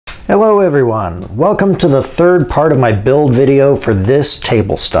Hello everyone, welcome to the third part of my build video for this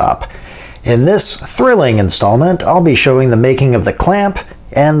table stop. In this thrilling installment, I'll be showing the making of the clamp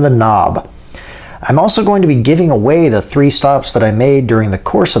and the knob. I'm also going to be giving away the 3 stops that I made during the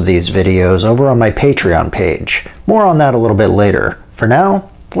course of these videos over on my Patreon page. More on that a little bit later. For now,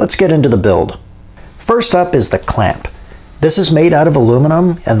 let's get into the build. First up is the clamp. This is made out of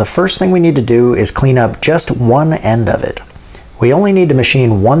aluminum, and the first thing we need to do is clean up just one end of it. We only need to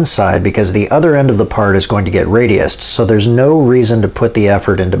machine one side because the other end of the part is going to get radiused, so there's no reason to put the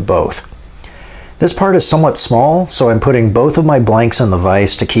effort into both. This part is somewhat small, so I'm putting both of my blanks in the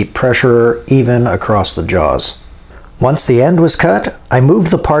vise to keep pressure even across the jaws. Once the end was cut, I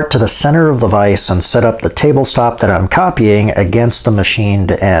moved the part to the center of the vise and set up the table stop that I'm copying against the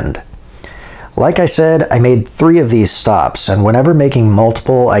machined end. Like I said, I made 3 of these stops, and whenever making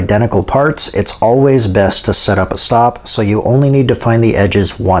multiple identical parts, it's always best to set up a stop so you only need to find the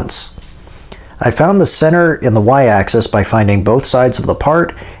edges once. I found the center in the y-axis by finding both sides of the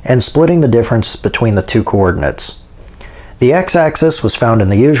part and splitting the difference between the 2 coordinates. The x-axis was found in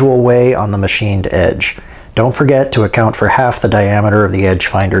the usual way on the machined edge. Don't forget to account for half the diameter of the edge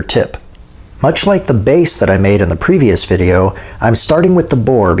finder tip. Much like the base that I made in the previous video, I'm starting with the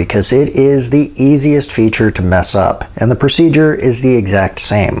bore because it is the easiest feature to mess up, and the procedure is the exact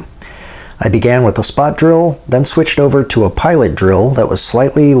same. I began with a spot drill, then switched over to a pilot drill that was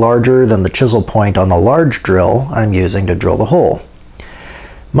slightly larger than the chisel point on the large drill I'm using to drill the hole.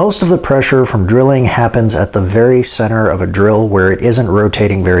 Most of the pressure from drilling happens at the very center of a drill where it isn't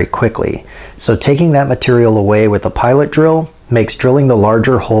rotating very quickly, so taking that material away with a pilot drill makes drilling the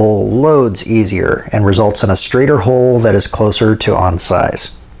larger hole loads easier and results in a straighter hole that is closer to on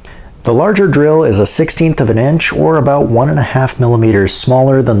size. The larger drill is a 1/16 of an inch or about 1.5 millimeters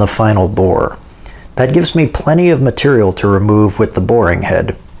smaller than the final bore. That gives me plenty of material to remove with the boring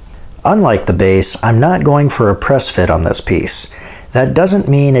head. Unlike the base, I'm not going for a press fit on this piece. That doesn't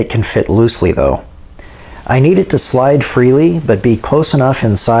mean it can fit loosely though. I need it to slide freely, but be close enough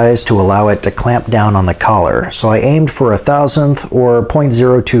in size to allow it to clamp down on the collar, so I aimed for 1/1000th or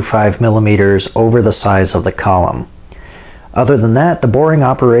 0.025 millimeters over the size of the column. Other than that, the boring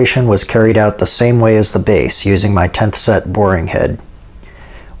operation was carried out the same way as the base, using my 10th set boring head.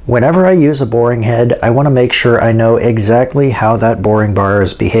 Whenever I use a boring head, I want to make sure I know exactly how that boring bar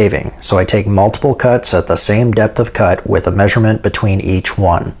is behaving, so I take multiple cuts at the same depth of cut with a measurement between each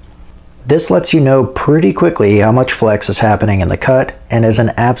one. This lets you know pretty quickly how much flex is happening in the cut and is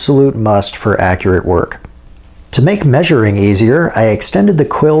an absolute must for accurate work. To make measuring easier, I extended the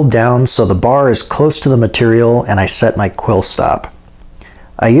quill down so the bar is close to the material and I set my quill stop.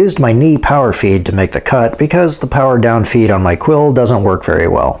 I used my knee power feed to make the cut because the power down feed on my quill doesn't work very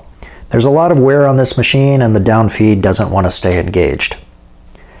well. There's a lot of wear on this machine and the down feed doesn't want to stay engaged.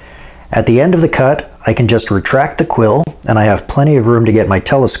 At the end of the cut, I can just retract the quill and I have plenty of room to get my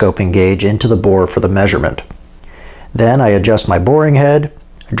telescoping gauge into the bore for the measurement. Then I adjust my boring head,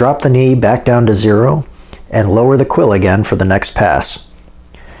 drop the knee back down to 0, and lower the quill again for the next pass.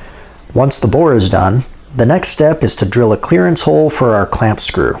 Once the bore is done, the next step is to drill a clearance hole for our clamp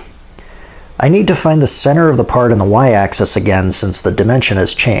screw. I need to find the center of the part in the y-axis again since the dimension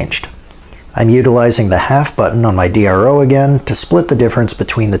has changed. I'm utilizing the half button on my DRO again to split the difference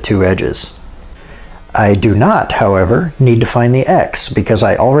between the 2 edges. I do not, however, need to find the X because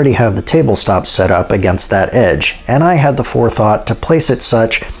I already have the table stop set up against that edge, and I had the forethought to place it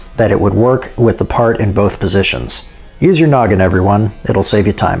such that it would work with the part in both positions. Use your noggin, everyone. It'll save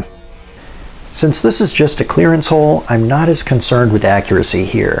you time. Since this is just a clearance hole, I'm not as concerned with accuracy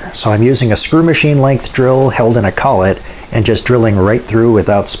here, so I'm using a screw machine length drill held in a collet and just drilling right through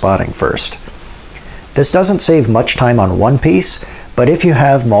without spotting first. This doesn't save much time on one piece, but if you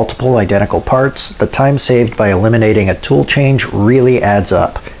have multiple identical parts, the time saved by eliminating a tool change really adds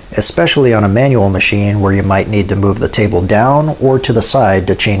up, especially on a manual machine where you might need to move the table down or to the side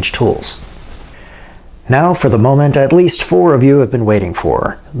to change tools. Now for the moment at least 4 of you have been waiting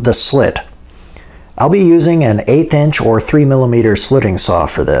for, the slit. I'll be using an 1/8 inch or 3 millimeter slitting saw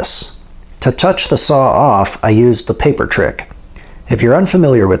for this. To touch the saw off, I used the paper trick. If you're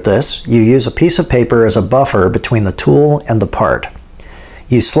unfamiliar with this, you use a piece of paper as a buffer between the tool and the part.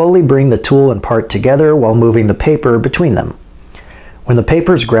 You slowly bring the tool and part together while moving the paper between them. When the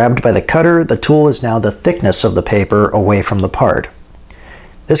paper is grabbed by the cutter, the tool is now the thickness of the paper away from the part.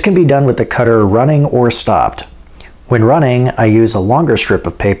 This can be done with the cutter running or stopped. When running, I use a longer strip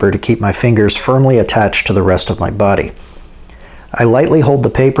of paper to keep my fingers firmly attached to the rest of my body. I lightly hold the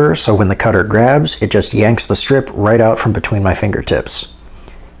paper so when the cutter grabs, it just yanks the strip right out from between my fingertips.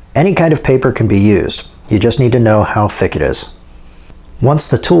 Any kind of paper can be used. You just need to know how thick it is.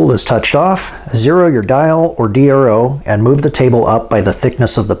 Once the tool is touched off, zero your dial or DRO and move the table up by the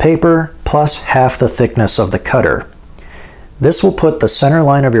thickness of the paper plus half the thickness of the cutter. This will put the center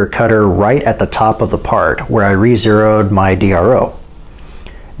line of your cutter right at the top of the part where I re-zeroed my DRO.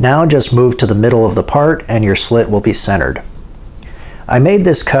 Now just move to the middle of the part and your slit will be centered. I made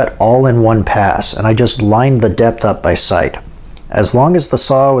this cut all in one pass and I just lined the depth up by sight. As long as the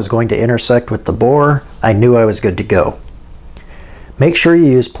saw was going to intersect with the bore, I knew I was good to go. Make sure you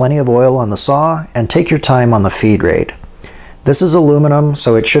use plenty of oil on the saw and take your time on the feed rate. This is aluminum,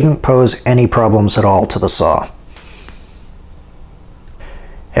 so it shouldn't pose any problems at all to the saw.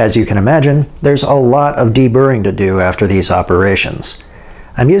 As you can imagine, there's a lot of deburring to do after these operations.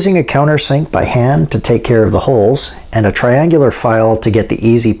 I'm using a countersink by hand to take care of the holes and a triangular file to get the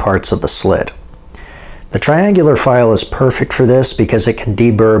easy parts of the slit. The triangular file is perfect for this because it can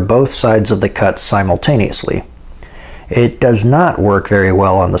deburr both sides of the cut simultaneously. It does not work very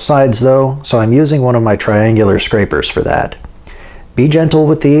well on the sides though, so I'm using one of my triangular scrapers for that. Be gentle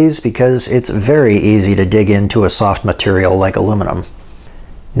with these because it's very easy to dig into a soft material like aluminum.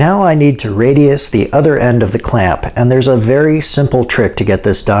 Now I need to radius the other end of the clamp, and there's a very simple trick to get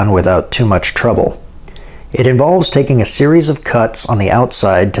this done without too much trouble. It involves taking a series of cuts on the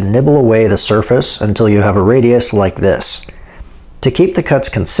outside to nibble away the surface until you have a radius like this. To keep the cuts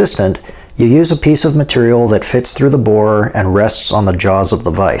consistent, you use a piece of material that fits through the bore and rests on the jaws of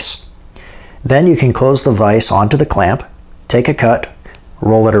the vise. Then you can close the vise onto the clamp, take a cut,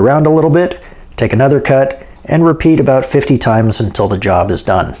 roll it around a little bit, take another cut, and repeat about 50 times until the job is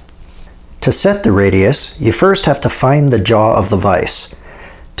done. To set the radius, you first have to find the jaw of the vise.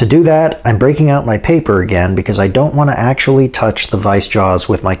 To do that, I'm breaking out my paper again because I don't want to actually touch the vise jaws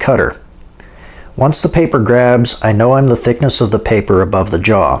with my cutter. Once the paper grabs, I know I'm the thickness of the paper above the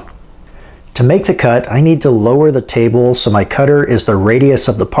jaw. To make the cut, I need to lower the table so my cutter is the radius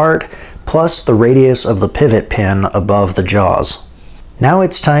of the part plus the radius of the pivot pin above the jaws. Now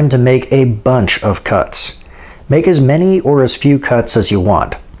it's time to make a bunch of cuts. Make as many or as few cuts as you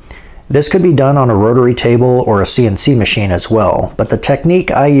want. This could be done on a rotary table or a CNC machine as well, but the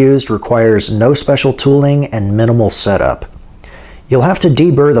technique I used requires no special tooling and minimal setup. You'll have to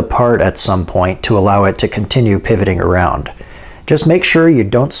deburr the part at some point to allow it to continue pivoting around. Just make sure you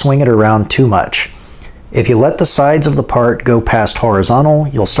don't swing it around too much. If you let the sides of the part go past horizontal,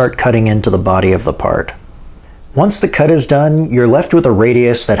 you'll start cutting into the body of the part. Once the cut is done, you're left with a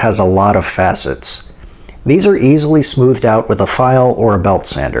radius that has a lot of facets. These are easily smoothed out with a file or a belt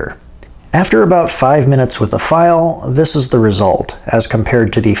sander. After about 5 minutes with the file, this is the result, as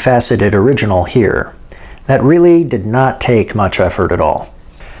compared to the faceted original here. That really did not take much effort at all.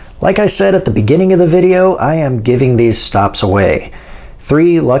 Like I said at the beginning of the video, I am giving these stops away.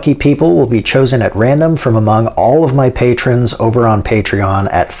 3 lucky people will be chosen at random from among all of my patrons over on Patreon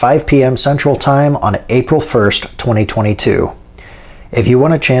at 5 p.m. Central Time on April 1st, 2022. If you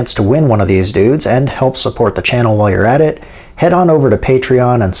want a chance to win one of these dudes and help support the channel while you're at it, head on over to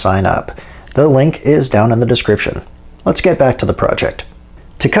Patreon and sign up. The link is down in the description. Let's get back to the project.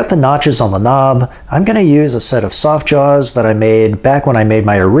 To cut the notches on the knob, I'm going to use a set of soft jaws that I made back when I made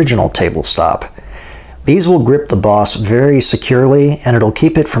my original table stop. These will grip the boss very securely and it'll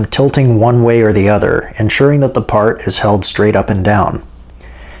keep it from tilting one way or the other, ensuring that the part is held straight up and down.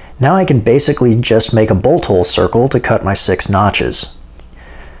 Now I can basically just make a bolt hole circle to cut my 6 notches.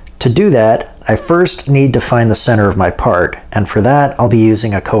 To do that, I first need to find the center of my part, and for that I'll be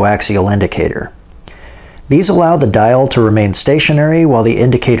using a coaxial indicator. These allow the dial to remain stationary while the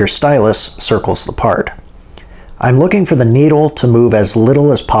indicator stylus circles the part. I'm looking for the needle to move as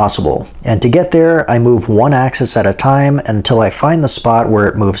little as possible, and to get there I move one axis at a time until I find the spot where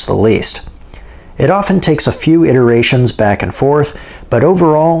it moves the least. It often takes a few iterations back and forth, but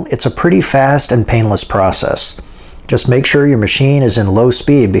overall it's a pretty fast and painless process. Just make sure your machine is in low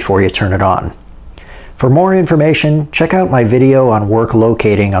speed before you turn it on. For more information, check out my video on work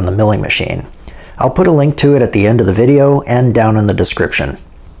locating on the milling machine. I'll put a link to it at the end of the video and down in the description.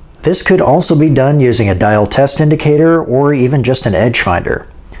 This could also be done using a dial test indicator or even just an edge finder.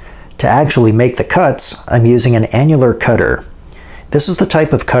 To actually make the cuts, I'm using an annular cutter. This is the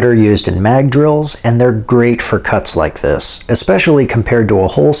type of cutter used in mag drills, and they're great for cuts like this, especially compared to a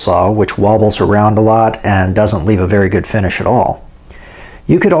hole saw which wobbles around a lot and doesn't leave a very good finish at all.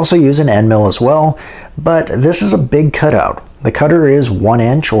 You could also use an end mill as well, but this is a big cutout. The cutter is 1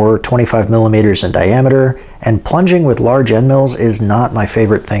 inch or 25 millimeters in diameter, and plunging with large end mills is not my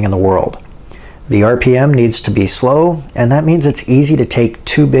favorite thing in the world. The RPM needs to be slow, and that means it's easy to take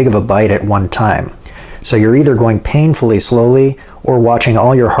too big of a bite at one time. So you're either going painfully slowly or watching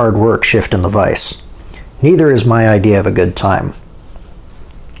all your hard work shift in the vise. Neither is my idea of a good time.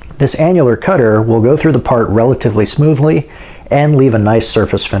 This annular cutter will go through the part relatively smoothly and leave a nice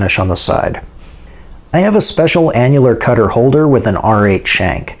surface finish on the side. I have a special annular cutter holder with an R8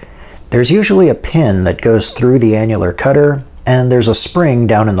 shank. There's usually a pin that goes through the annular cutter, and there's a spring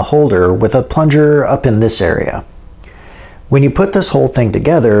down in the holder with a plunger up in this area. When you put this whole thing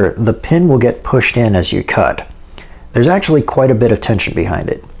together, the pin will get pushed in as you cut. There's actually quite a bit of tension behind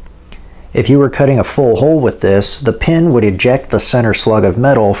it. If you were cutting a full hole with this, the pin would eject the center slug of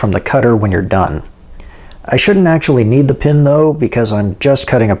metal from the cutter when you're done. I shouldn't actually need the pin though, because I'm just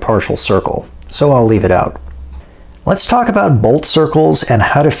cutting a partial circle, so I'll leave it out. Let's talk about bolt circles and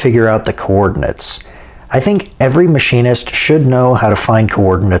how to figure out the coordinates. I think every machinist should know how to find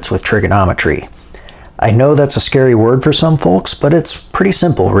coordinates with trigonometry. I know that's a scary word for some folks, but it's pretty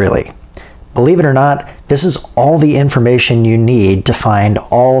simple really. Believe it or not, this is all the information you need to find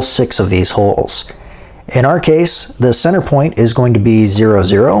all 6 of these holes. In our case, the center point is going to be 0,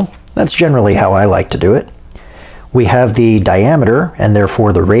 0. That's generally how I like to do it. We have the diameter, and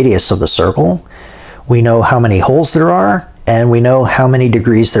therefore the radius of the circle. We know how many holes there are, and we know how many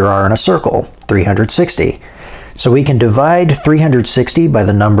degrees there are in a circle, 360. So we can divide 360 by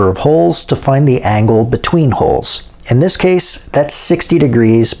the number of holes to find the angle between holes. In this case, that's 60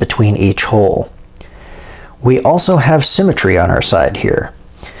 degrees between each hole. We also have symmetry on our side here.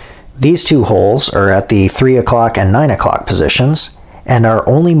 These 2 holes are at the 3 o'clock and 9 o'clock positions, and are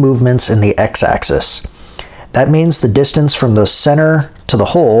only movements in the x-axis. That means the distance from the center to the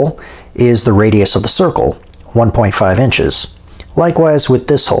hole is the radius of the circle, 1.5 inches. Likewise with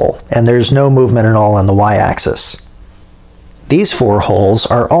this hole, and there's no movement at all on the y-axis. These 4 holes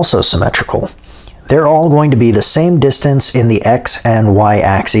are also symmetrical. They're all going to be the same distance in the x and y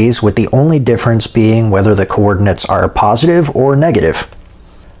axes, with the only difference being whether the coordinates are positive or negative.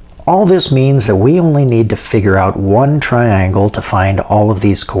 All this means that we only need to figure out one triangle to find all of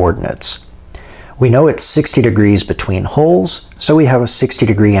these coordinates. We know it's 60 degrees between holes, so we have a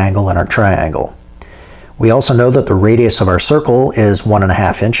 60-degree angle in our triangle. We also know that the radius of our circle is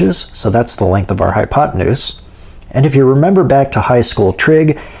 1.5 inches, so that's the length of our hypotenuse. And if you remember back to high school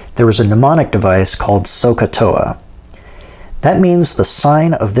trig, there was a mnemonic device called SOHCAHTOA. That means the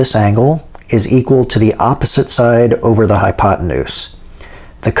sine of this angle is equal to the opposite side over the hypotenuse.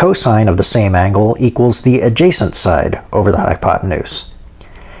 The cosine of the same angle equals the adjacent side over the hypotenuse.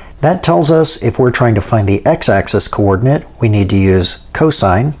 That tells us if we're trying to find the x-axis coordinate, we need to use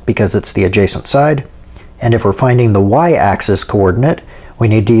cosine because it's the adjacent side. And if we're finding the y-axis coordinate, we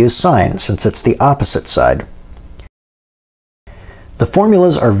need to use sine since it's the opposite side. The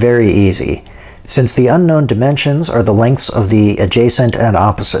formulas are very easy. Since the unknown dimensions are the lengths of the adjacent and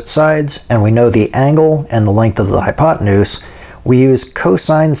opposite sides, and we know the angle and the length of the hypotenuse, we use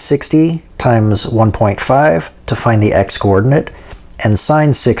cosine 60 times 1.5 to find the x-coordinate, and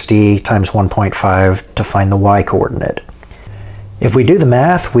sine 60 times 1.5 to find the y-coordinate. If we do the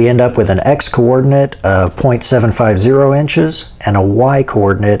math, we end up with an x-coordinate of 0.750 inches and a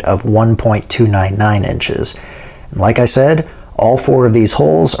y-coordinate of 1.299 inches. And like I said, all 4 of these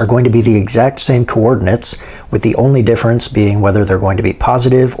holes are going to be the exact same coordinates, with the only difference being whether they're going to be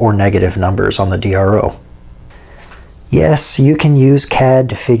positive or negative numbers on the DRO. Yes, you can use CAD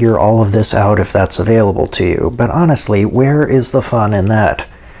to figure all of this out if that's available to you, but honestly, where is the fun in that?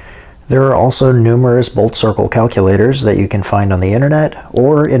 There are also numerous bolt circle calculators that you can find on the internet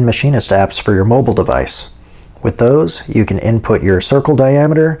or in machinist apps for your mobile device. With those, you can input your circle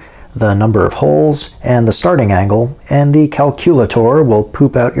diameter, the number of holes, and the starting angle, and the calculator will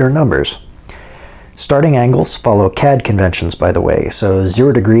poop out your numbers. Starting angles follow CAD conventions, by the way, so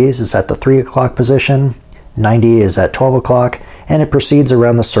 0 degrees is at the 3 o'clock position, 90 is at 12 o'clock, and it proceeds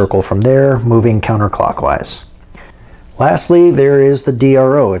around the circle from there, moving counterclockwise. Lastly, there is the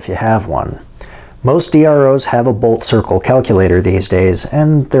DRO if you have one. Most DROs have a bolt circle calculator these days,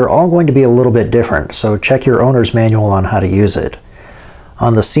 and they're all going to be a little bit different, so check your owner's manual on how to use it.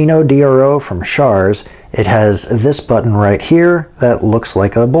 On the Sino DRO from Shars, it has this button right here that looks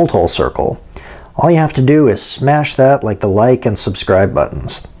like a bolt hole circle. All you have to do is smash that like the like and subscribe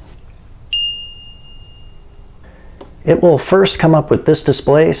buttons. It will first come up with this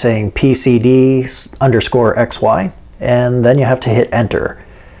display saying PCD_XY, and then you have to hit enter.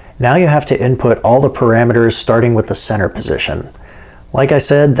 Now you have to input all the parameters starting with the center position. Like I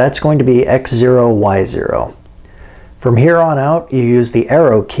said, that's going to be X0, Y0. From here on out, you use the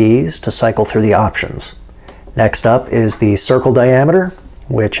arrow keys to cycle through the options. Next up is the circle diameter,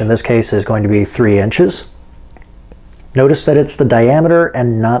 which in this case is going to be 3 inches. Notice that it's the diameter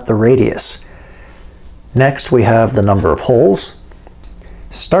and not the radius. Next we have the number of holes.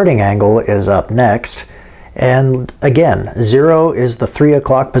 Starting angle is up next, And again, 0 is the 3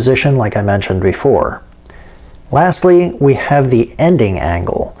 o'clock position like I mentioned before. Lastly, we have the ending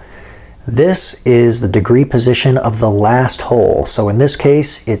angle. This is the degree position of the last hole, so in this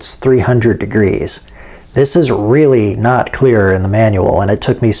case it's 300 degrees. This is really not clear in the manual, and it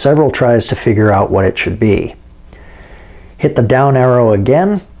took me several tries to figure out what it should be. Hit the down arrow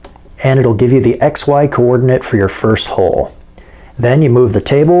again, and it'll give you the XY coordinate for your first hole. Then you move the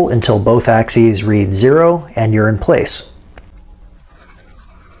table until both axes read 0 and you're in place.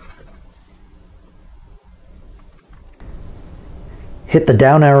 Hit the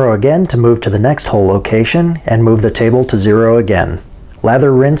down arrow again to move to the next hole location and move the table to 0 again.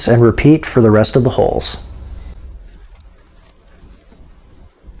 Lather, rinse, and repeat for the rest of the holes.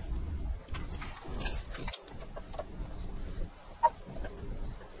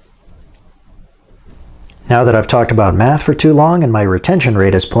 Now that I've talked about math for too long and my retention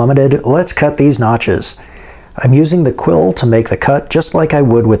rate has plummeted, let's cut these notches. I'm using the quill to make the cut just like I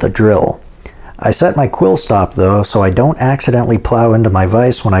would with a drill. I set my quill stop though so I don't accidentally plow into my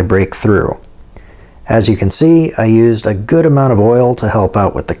vise when I break through. As you can see, I used a good amount of oil to help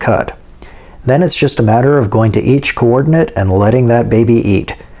out with the cut. Then it's just a matter of going to each coordinate and letting that baby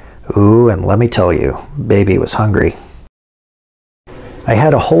eat. Ooh, and let me tell you, baby was hungry. I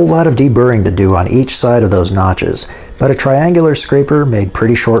had a whole lot of deburring to do on each side of those notches, but a triangular scraper made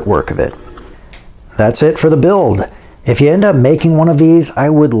pretty short work of it. That's it for the build. If you end up making one of these, I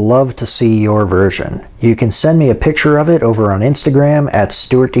would love to see your version. You can send me a picture of it over on Instagram at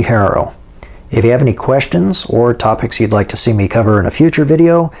Stuart DeHaro. If you have any questions or topics you'd like to see me cover in a future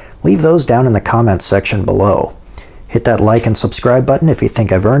video, leave those down in the comments section below. Hit that like and subscribe button if you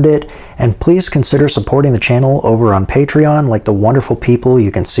think I've earned it, and please consider supporting the channel over on Patreon like the wonderful people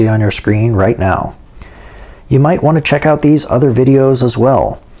you can see on your screen right now. You might want to check out these other videos as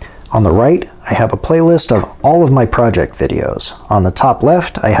well. On the right, I have a playlist of all of my project videos. On the top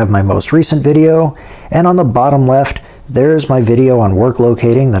left, I have my most recent video, and on the bottom left, there's my video on work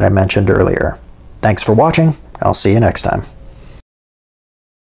locating that I mentioned earlier. Thanks for watching. I'll see you next time.